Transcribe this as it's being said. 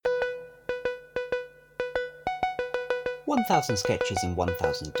1000 sketches in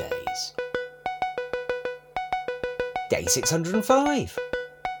 1000 days. Day 605.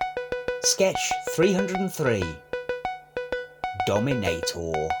 Sketch 303.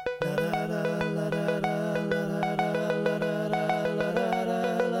 Dominator.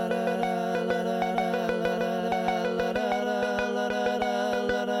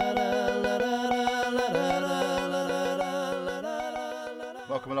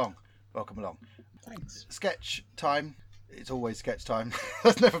 Welcome along. Thanks. Sketch time. It's always sketch time.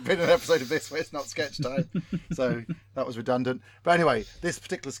 There's never been an episode of this where it's not sketch time. So that was redundant. But anyway, this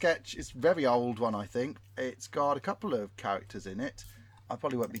particular sketch is a very old one, I think. It's got a couple of characters in it. I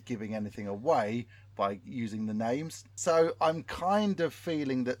probably won't be giving anything away by using the names. So I'm kind of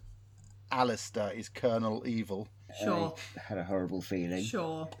feeling that Alistair is Colonel Evil. Sure. I had a horrible feeling.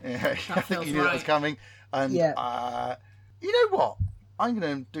 Sure. Yeah, I think you knew right. that was coming. And Yeah. you know what? I'm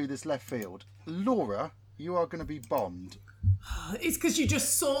going to do this left field. Laura, you are going to be Bond. It's because you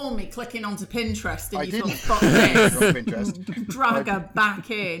just saw me clicking onto Pinterest and I you didn't. thought, fuck this. On Pinterest. Drag her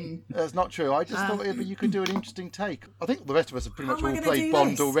back in. That's not true. I just thought you could do an interesting take. I think the rest of us have pretty How much am I all gonna played do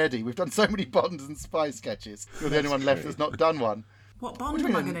Bond this? already. We've done so many Bonds and spy sketches. You're the only one left that's not done one. What Bond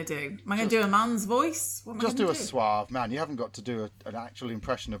am I going to do? Am I going to do a man's voice? What am I Just do gonna a suave man. You haven't got to do an actual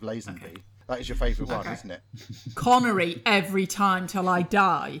impression of Lazenby. Okay. That is your favourite one, isn't it? Connery every time till I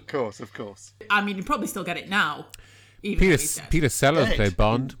die. Of course. I mean, you probably still get it now. Even though he's dead. Peter Sellers Dead. played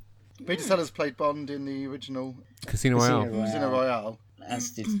Bond. Peter Sellers played Bond in the original Casino Royale. Casino Royale.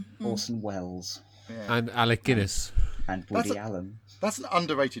 As did Orson Welles And Alec Guinness. and Woody Allen. That's an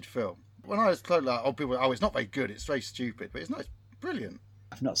underrated film. When I was told, like, people, it's not very good, it's very stupid, but it's brilliant.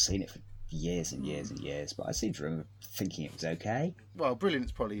 I've not seen it for years and years and years, but I seem to remember thinking it was okay. Well,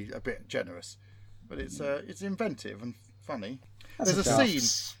 brilliant's probably a bit generous, but it's inventive and funny. That's There's a a daft-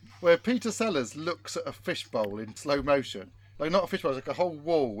 scene where Peter Sellers looks at a fishbowl in slow motion. Like, not a fishbowl, it's like a whole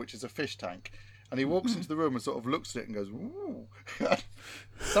wall, which is a fish tank. And he walks into the room and sort of looks at it and goes, ooh.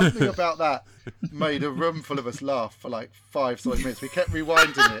 Something about that made a room full of us laugh for like 5 solid minutes. We kept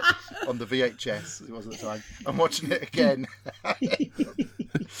rewinding it on the VHS, as it was at the time, and watching it again.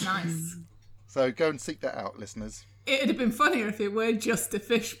 Nice. So go and seek that out, listeners. It'd have been funnier if it were just a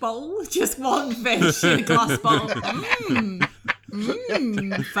fish bowl. Just one fish in a glass bowl.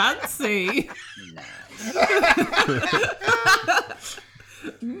 Fancy.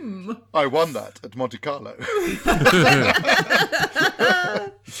 I won that at Monte Carlo.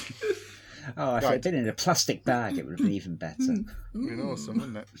 Oh, if it had been in a plastic bag, it would have been even better. Been awesome,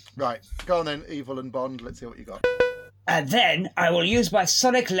 wouldn't it? Right, go on then, Evil and Bond. Let's see what you got. And then I will use my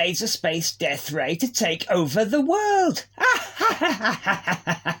sonic laser space death ray to take over the world.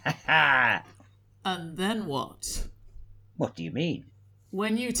 And then what? What do you mean?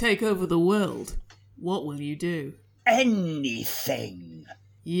 When you take over the world, what will you do? Anything.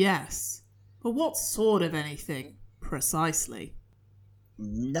 Yes. But what sort of anything, precisely?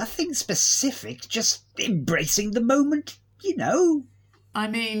 Nothing specific, just embracing the moment, you know. I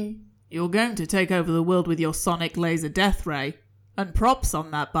mean, you're going to take over the world with your sonic laser death ray. And props on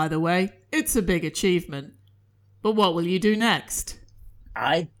that, by the way. It's a big achievement. But what will you do next?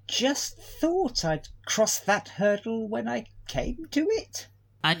 I just thought I'd cross that hurdle when I came to it.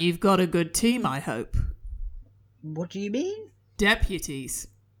 And you've got a good team, I hope. What do you mean? Deputies.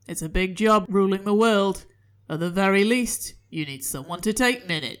 It's a big job ruling the world. At the very least, you need someone to take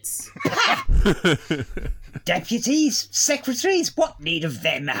minutes. Deputies, secretaries, what need of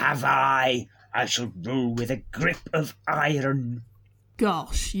them have I? I shall rule with a grip of iron.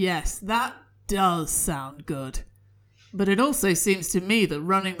 Gosh, yes, that does sound good. But it also seems to me that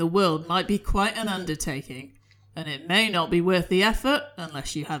running the world might be quite an undertaking, and it may not be worth the effort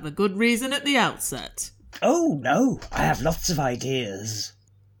unless you have a good reason at the outset. Oh, no, I have lots of ideas.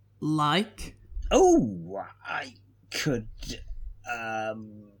 Like? Oh, I could,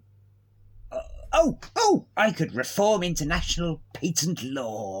 I could reform international patent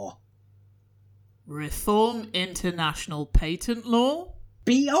law. Reform international patent law?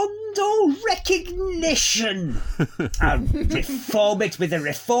 Beyond all recognition. I'll reform it with a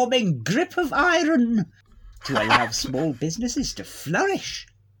reforming grip of iron to allow small businesses to flourish.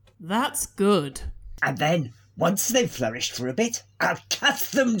 That's good. And then, once they've flourished for a bit, I'll cut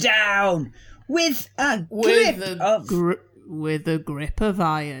them down with a With a grip of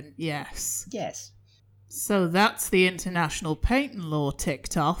iron, yes. Yes. So that's the international patent law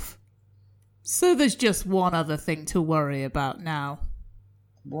ticked off. So there's just one other thing to worry about now.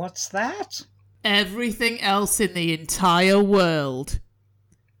 What's that? Everything else in the entire world.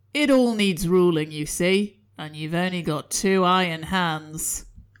 It all needs ruling, you see, and you've only got 2 iron hands.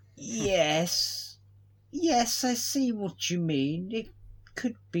 Yes. Yes, I see what you mean. It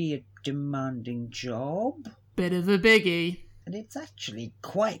could be a demanding job. Bit of a biggie. And it's actually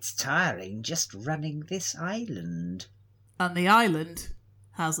quite tiring just running this island. And the island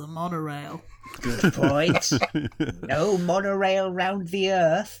has a monorail. Good point. No monorail round the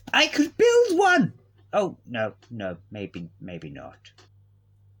earth. I could build one. Oh, no, maybe not.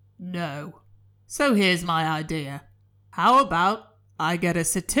 No. So here's my idea. How about I get a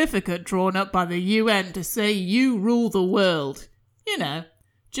certificate drawn up by the UN to say you rule the world? You know,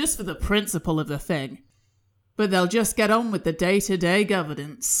 just for the principle of the thing. But they'll just get on with the day-to-day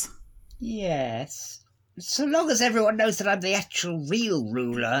governance. Yes. So long as everyone knows that I'm the actual real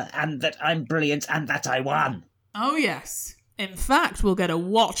ruler and that I'm brilliant and that I won. Oh yes. In fact, we'll get a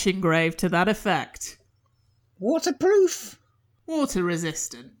watch engraved to that effect. Waterproof? Water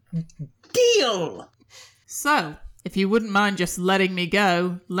resistant. Deal! So, if you wouldn't mind just letting me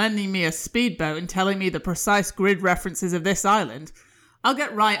go, lending me a speedboat and telling me the precise grid references of this island, I'll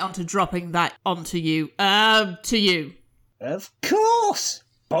get right onto dropping that onto you. To you. Of course!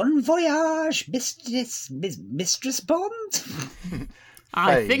 Bon voyage, Mistress Bond?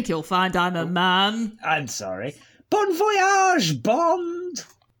 I Hey. think you'll find I'm a man. I'm sorry. Bon voyage, Bond!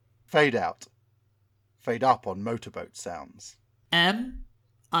 Fade out. Fade up on motorboat sounds.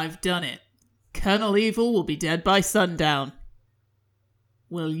 I've done it. Colonel Evil will be dead by sundown.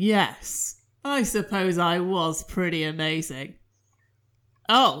 Well, yes. I suppose I was pretty amazing.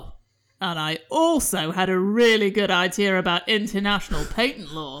 Oh, and I also had a really good idea about international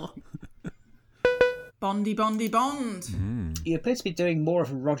patent law. Bondy, bondy, bond. You appear to be doing more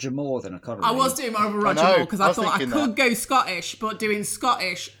of a Roger Moore than a Connery. I was doing more of a Roger know, Moore because I I was thought I thinking could go Scottish, but doing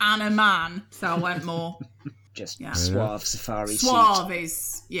Scottish and a man, so I went more Just Yeah. suave safari suit. suave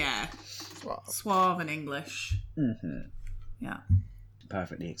is, yeah, Well, suave and English. Mm-hmm. Yeah.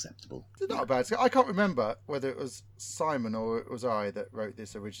 Perfectly acceptable. it's not a bad sketch. I can't remember whether it was Simon or it was I that wrote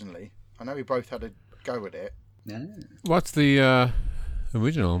this originally. I know we both had a go at it. Ah. What's the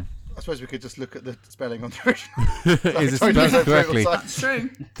original? I suppose we could just look at the spelling on the original. Is it Totally spelled correctly? different. That's true.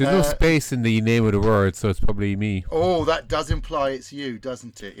 There's no space in the name of the word, so it's probably me. Oh, that does imply it's you,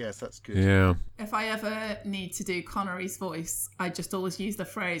 doesn't it? Yes, that's good. Yeah. If I ever need to do Connery's voice, I just always use the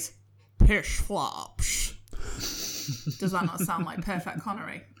phrase pish flops. Does that not sound like perfect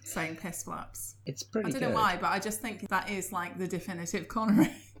Connery saying piss flaps? It's pretty I don't good. know why, but I just think that is like the definitive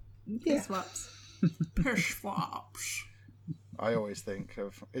Connery. Yeah. Piss flaps. Pish flops. I always think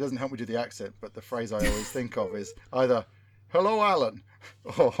of, it doesn't help me do the accent, but the phrase I always think of is either "Hello, Alan,"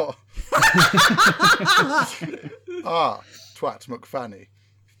 or "Twat McFanny."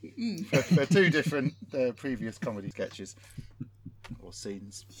 They're two different previous comedy sketches or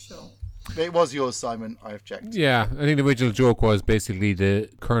scenes. Sure. It was yours, Simon. I object. Yeah, I think the original joke was basically the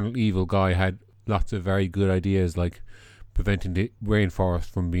Colonel Evil guy had lots of very good ideas, like preventing the rainforest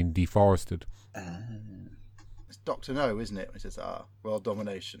from being deforested. It's Dr. No, isn't it? It says, world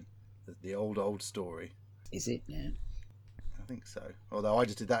domination. The old story. Is it? Yeah. I think so. Although I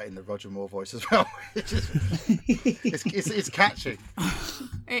just did that in the Roger Moore voice as well. It's catchy.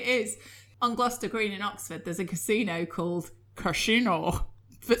 It is. On Gloucester Green in Oxford, there's a casino called Casino,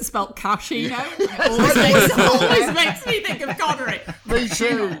 but spelt Casino. It always makes me think of Connery. Me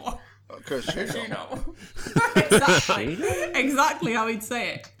too. Casino. Casino. Exactly how he'd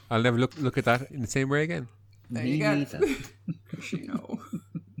say it. I'll never look at that in the same way again. There Me you go. neither. Casino.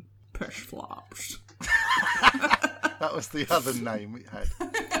 Pish flops. That was the other name we had.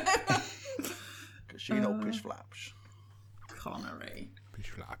 Casino Pish Flaps. Connery. Fish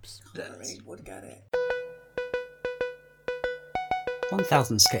flaps. Connery would get it.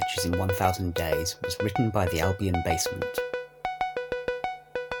 1000 Sketches in 1000 Days was written by the Albion Basement.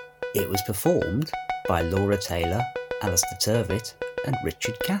 It was performed by Laura Taylor, Alistair Turvitt and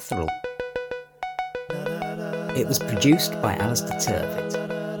Richard Catherall. It was produced by Alistair Turvitt.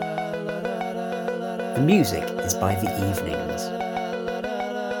 The music is by The Evenings.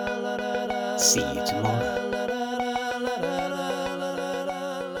 See you tomorrow.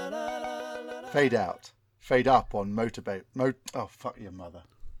 Fade out. Fade up on motorboat. Oh, fuck your mother.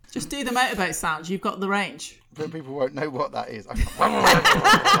 Just do the motorboat sounds. You've got the range. But people won't know what that is. I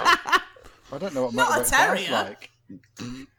don't know what Not a motorboat sounds terrier. like.